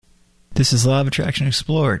This is Law of Attraction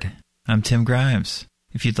Explored. I'm Tim Grimes.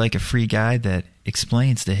 If you'd like a free guide that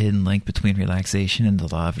explains the hidden link between relaxation and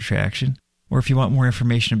the law of attraction, or if you want more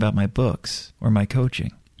information about my books or my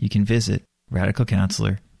coaching, you can visit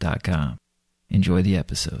RadicalCounselor.com. Enjoy the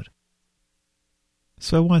episode.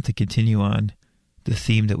 So I wanted to continue on the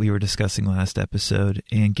theme that we were discussing last episode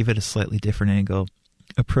and give it a slightly different angle,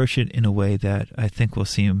 approach it in a way that I think will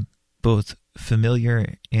seem both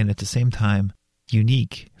familiar and at the same time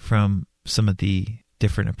unique from some of the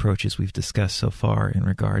different approaches we've discussed so far in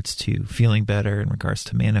regards to feeling better, in regards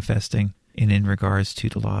to manifesting, and in regards to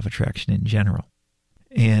the law of attraction in general.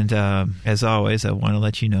 And as always, I want to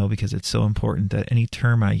let you know, because it's so important, that any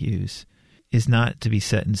term I use is not to be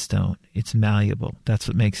set in stone. It's malleable. That's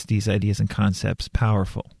what makes these ideas and concepts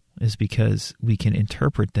powerful, is because we can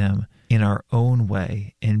interpret them in our own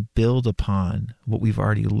way and build upon what we've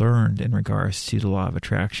already learned in regards to the law of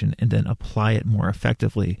attraction, and then apply it more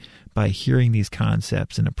effectively by hearing these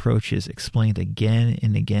concepts and approaches explained again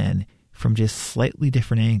and again from just slightly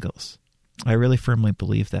different angles. I really firmly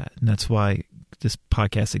believe that, and that's why this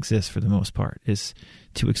podcast exists for the most part, is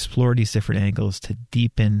to explore these different angles, to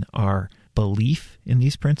deepen our belief in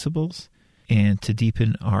these principles and to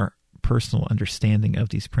deepen our personal understanding of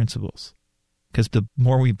these principles. Because the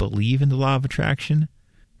more we believe in the law of attraction,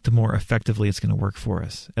 the more effectively it's going to work for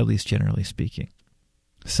us, at least generally speaking.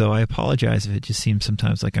 So I apologize if it just seems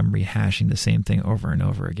sometimes like I'm rehashing the same thing over and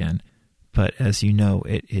over again. But as you know,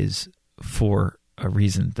 it is for a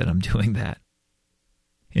reason that I'm doing that.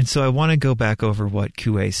 And so I want to go back over what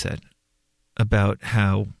Coué said about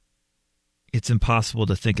how it's impossible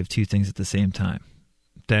to think of two things at the same time.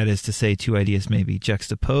 That is to say, two ideas may be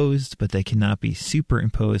juxtaposed, but they cannot be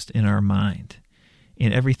superimposed in our mind.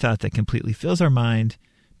 And every thought that completely fills our mind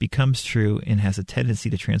becomes true and has a tendency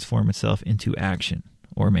to transform itself into action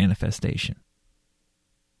or manifestation.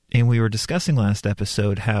 And we were discussing last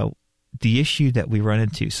episode how the issue that we run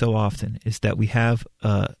into so often is that we have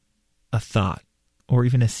a thought, or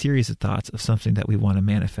even a series of thoughts of something that we want to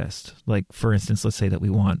manifest. Like, for instance, let's say that we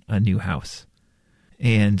want a new house.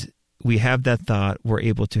 And we have that thought, we're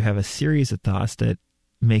able to have a series of thoughts that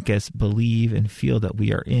make us believe and feel that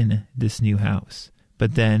we are in this new house.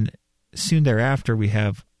 But then soon thereafter, we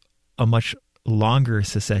have a much longer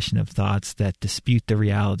succession of thoughts that dispute the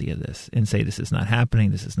reality of this and say, this is not happening,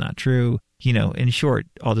 this is not true. You know, in short,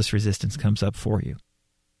 all this resistance comes up for you.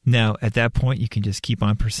 Now, at that point, you can just keep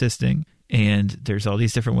on persisting. And there's all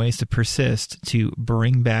these different ways to persist to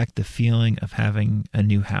bring back the feeling of having a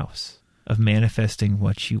new house, of manifesting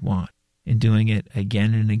what you want, and doing it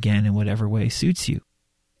again and again in whatever way suits you.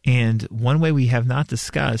 And one way we have not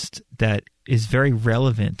discussed that is very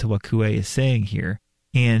relevant to what Coué is saying here,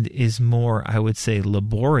 and is more, I would say,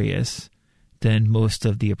 laborious than most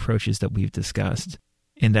of the approaches that we've discussed,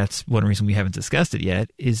 and that's one reason we haven't discussed it yet,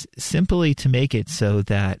 is simply to make it so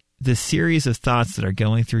that the series of thoughts that are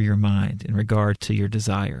going through your mind in regard to your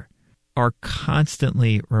desire are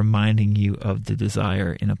constantly reminding you of the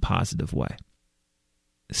desire in a positive way.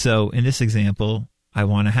 So in this example, I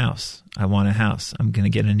want a house. I want a house. I'm going to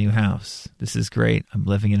get a new house. This is great. I'm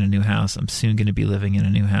living in a new house. I'm soon going to be living in a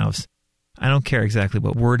new house. I don't care exactly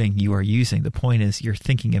what wording you are using. The point is you're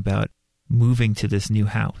thinking about moving to this new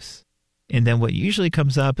house. And then what usually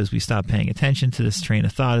comes up is we stop paying attention to this train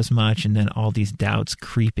of thought as much, and then all these doubts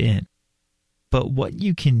creep in. But what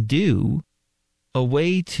you can do, a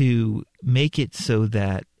way to make it so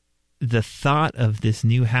that the thought of this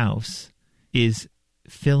new house is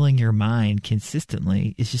filling your mind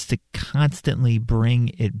consistently, is just to constantly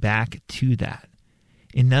bring it back to that.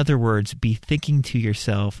 In other words, be thinking to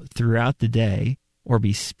yourself throughout the day, or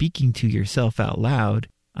be speaking to yourself out loud,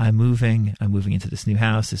 I'm moving into this new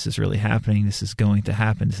house. This is really happening. This is going to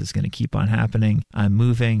happen. This is going to keep on happening. I'm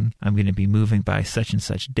moving. I'm going to be moving by such and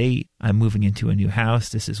such date. I'm moving into a new house.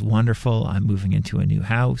 This is wonderful. I'm moving into a new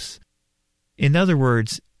house. In other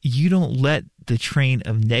words, you don't let the train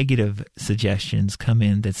of negative suggestions come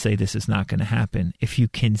in that say this is not going to happen if you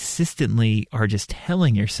consistently are just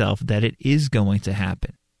telling yourself that it is going to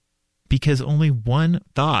happen. Because only one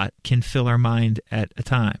thought can fill our mind at a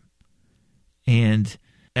time. And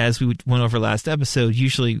as we went over last episode,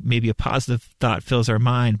 usually maybe a positive thought fills our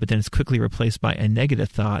mind, but then it's quickly replaced by a negative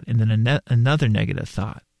thought and then another negative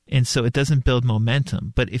thought. And so it doesn't build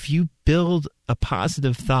momentum. But if you build a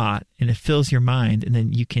positive thought and it fills your mind, and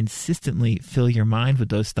then you consistently fill your mind with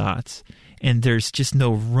those thoughts, and there's just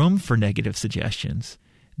no room for negative suggestions,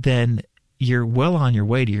 then you're well on your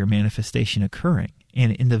way to your manifestation occurring.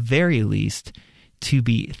 And in the very least, to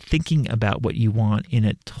be thinking about what you want in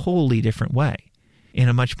a totally different way, in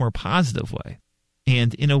a much more positive way.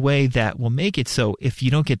 and in a way that will make it so if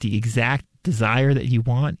you don't get the exact desire that you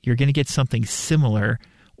want, you're going to get something similar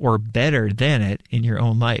or better than it in your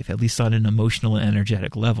own life, at least on an emotional and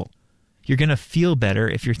energetic level. You're going to feel better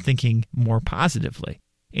if you're thinking more positively.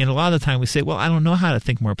 And a lot of the time we say, well, I don't know how to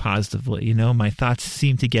think more positively. You know, my thoughts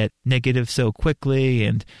seem to get negative so quickly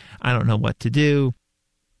and I don't know what to do.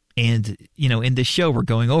 And, you know, in this show, we're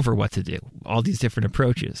going over what to do, all these different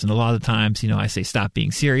approaches. And a lot of the times, you know, I say stop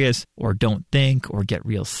being serious or don't think or get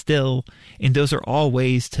real still. And those are all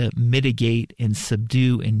ways to mitigate and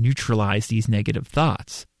subdue and neutralize these negative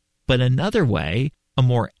thoughts. But another way, a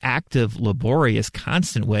more active, laborious,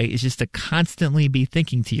 constant way, is just to constantly be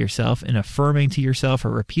thinking to yourself and affirming to yourself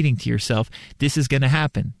or repeating to yourself, this is going to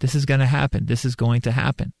happen, this is going to happen, this is going to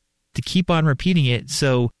happen. To keep on repeating it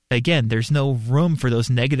so, again, there's no room for those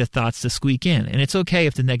negative thoughts to squeak in. And it's okay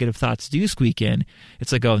if the negative thoughts do squeak in.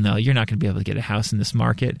 It's like, oh, no, you're not going to be able to get a house in this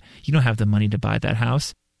market. You don't have the money to buy that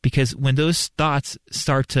house. Because when those thoughts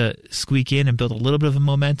start to squeak in and build a little bit of a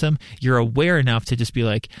momentum, you're aware enough to just be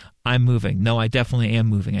like, I'm moving. No, I definitely am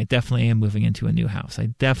moving. I definitely am moving into a new house. I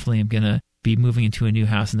definitely am going to be moving into a new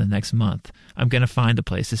house in the next month. I'm going to find a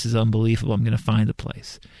place. This is unbelievable. I'm going to find a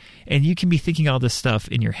place. And you can be thinking all this stuff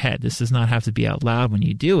in your head. This does not have to be out loud when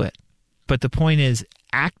you do it. But the point is,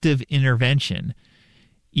 active intervention,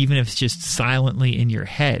 even if it's just silently in your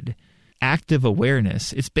head, active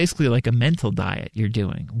awareness, it's basically like a mental diet you're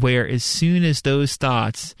doing, where as soon as those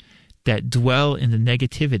thoughts that dwell in the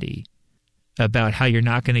negativity about how you're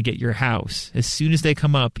not going to get your house, as soon as they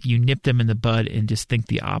come up, you nip them in the bud and just think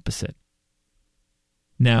the opposite.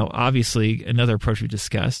 Now, obviously, another approach we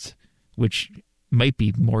discussed, which might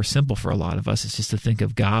be more simple for a lot of us, is just to think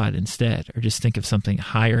of God instead, or just think of something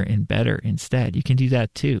higher and better instead. You can do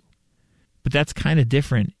that too. But that's kind of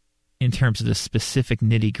different in terms of the specific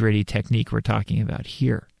nitty-gritty technique we're talking about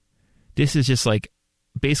here. This is just like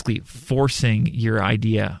basically forcing your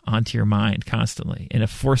idea onto your mind constantly in a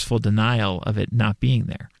forceful denial of it not being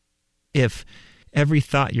there. If every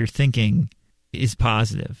thought you're thinking is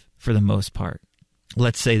positive for the most part,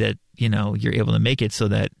 let's say that, you know, you're able to make it so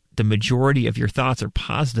that the majority of your thoughts are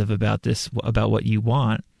positive about this, about what you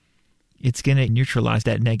want, it's going to neutralize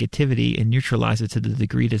that negativity and neutralize it to the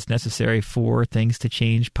degree that's necessary for things to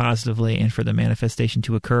change positively and for the manifestation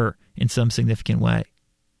to occur in some significant way.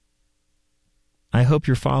 I hope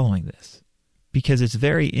you're following this, because it's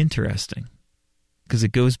very interesting, because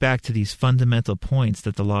it goes back to these fundamental points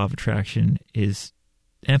that the law of attraction is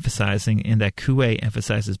emphasizing and that Coué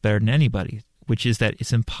emphasizes better than anybody, which is that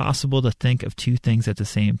it's impossible to think of two things at the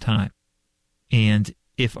same time. And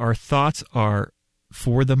if our thoughts are,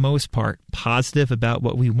 for the most part, positive about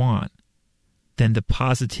what we want, then the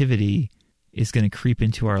positivity is going to creep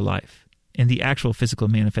into our life. And the actual physical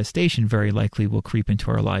manifestation very likely will creep into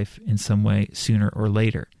our life in some way sooner or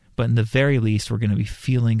later. But in the very least, we're going to be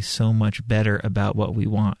feeling so much better about what we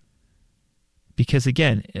want. Because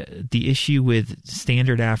again, the issue with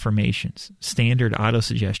standard affirmations, standard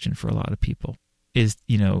autosuggestion for a lot of people is,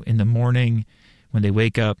 you know, in the morning when they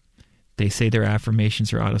wake up, they say their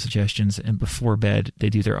affirmations or autosuggestions, and before bed, they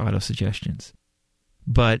do their autosuggestions.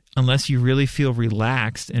 But unless you really feel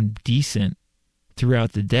relaxed and decent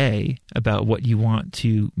throughout the day about what you want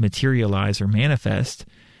to materialize or manifest,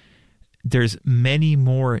 there's many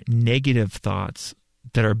more negative thoughts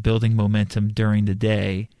that are building momentum during the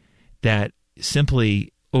day that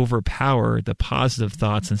simply overpower the positive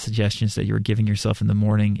thoughts and suggestions that you're giving yourself in the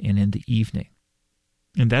morning and in the evening.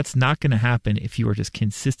 And that's not going to happen if you are just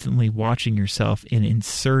consistently watching yourself and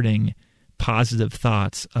inserting positive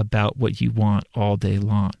thoughts about what you want all day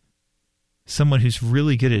long. Someone who's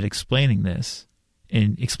really good at explaining this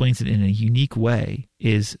and explains it in a unique way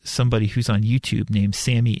is somebody who's on YouTube named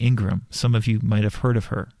Sammy Ingram. Some of you might have heard of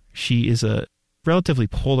her. She is a relatively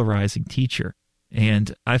polarizing teacher.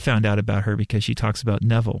 And I found out about her because she talks about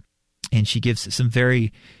Neville. And she gives some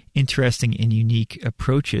very interesting and unique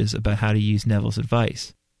approaches about how to use Neville's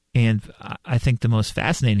advice. And I think the most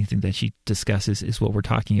fascinating thing that she discusses is what we're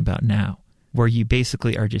talking about now, where you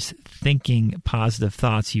basically are just thinking positive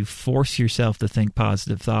thoughts. You force yourself to think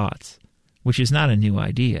positive thoughts, which is not a new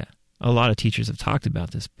idea. A lot of teachers have talked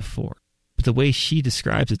about this before. But the way she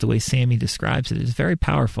describes it, the way Sammy describes it, is very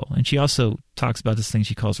powerful. And she also talks about this thing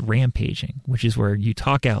she calls rampaging, which is where you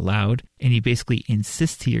talk out loud and you basically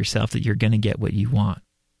insist to yourself that you're going to get what you want.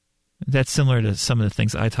 That's similar to some of the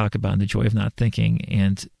things I talk about in The Joy of Not Thinking,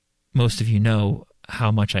 and most of you know how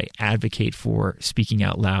much I advocate for speaking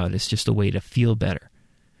out loud. It's just a way to feel better.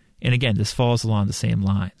 And again, this falls along the same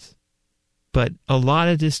lines. But a lot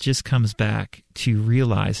of this just comes back to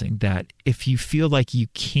realizing that if you feel like you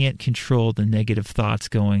can't control the negative thoughts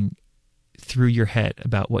going through your head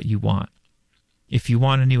about what you want. If you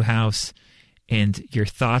want a new house and your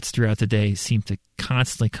thoughts throughout the day seem to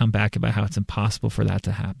constantly come back about how it's impossible for that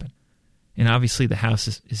to happen. And obviously the house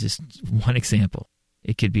is just one example.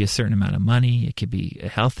 It could be a certain amount of money. It could be a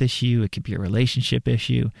health issue. It could be a relationship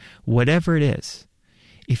issue. Whatever it is,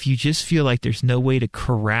 if you just feel like there's no way to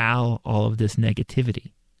corral all of this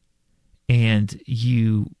negativity and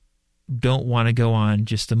you don't want to go on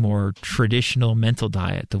just a more traditional mental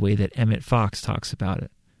diet, the way that Emmett Fox talks about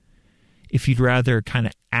it, if you'd rather kind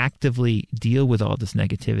of actively deal with all this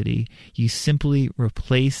negativity, you simply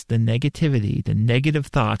replace the negativity, the negative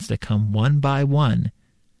thoughts that come one by one,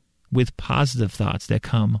 with positive thoughts that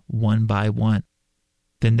come one by one.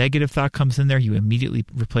 The negative thought comes in there, you immediately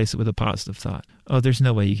replace it with a positive thought. Oh, there's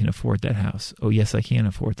no way you can afford that house. Oh, yes, I can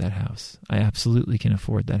afford that house. I absolutely can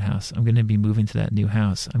afford that house. I'm going to be moving to that new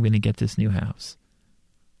house. I'm going to get this new house.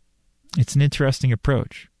 It's an interesting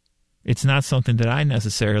approach. It's not something that I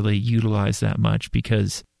necessarily utilize that much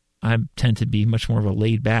because I tend to be much more of a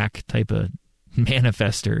laid-back type of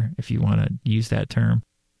manifester, if you want to use that term.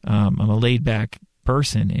 I'm a laid-back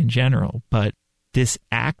person in general, but this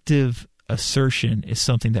active assertion is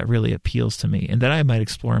something that really appeals to me and that I might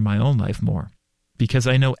explore in my own life more. Because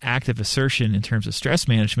I know active assertion in terms of stress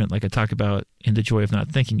management, like I talk about in The Joy of Not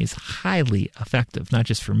Thinking, is highly effective, not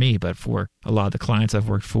just for me, but for a lot of the clients I've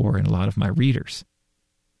worked for and a lot of my readers.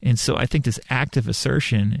 And so I think this active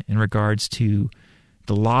assertion in regards to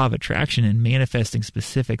the law of attraction and manifesting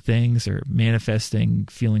specific things or manifesting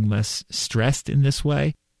feeling less stressed in this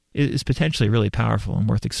way is potentially really powerful and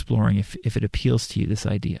worth exploring if it appeals to you, this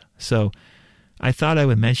idea. So I thought I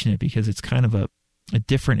would mention it because it's kind of a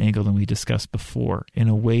different angle than we discussed before, in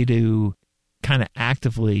a way to kind of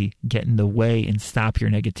actively get in the way and stop your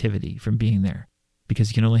negativity from being there. Because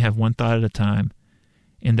you can only have one thought at a time,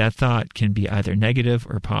 and that thought can be either negative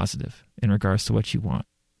or positive in regards to what you want.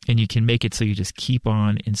 And you can make it so you just keep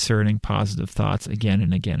on inserting positive thoughts again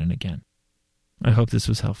and again and again. I hope this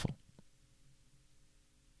was helpful.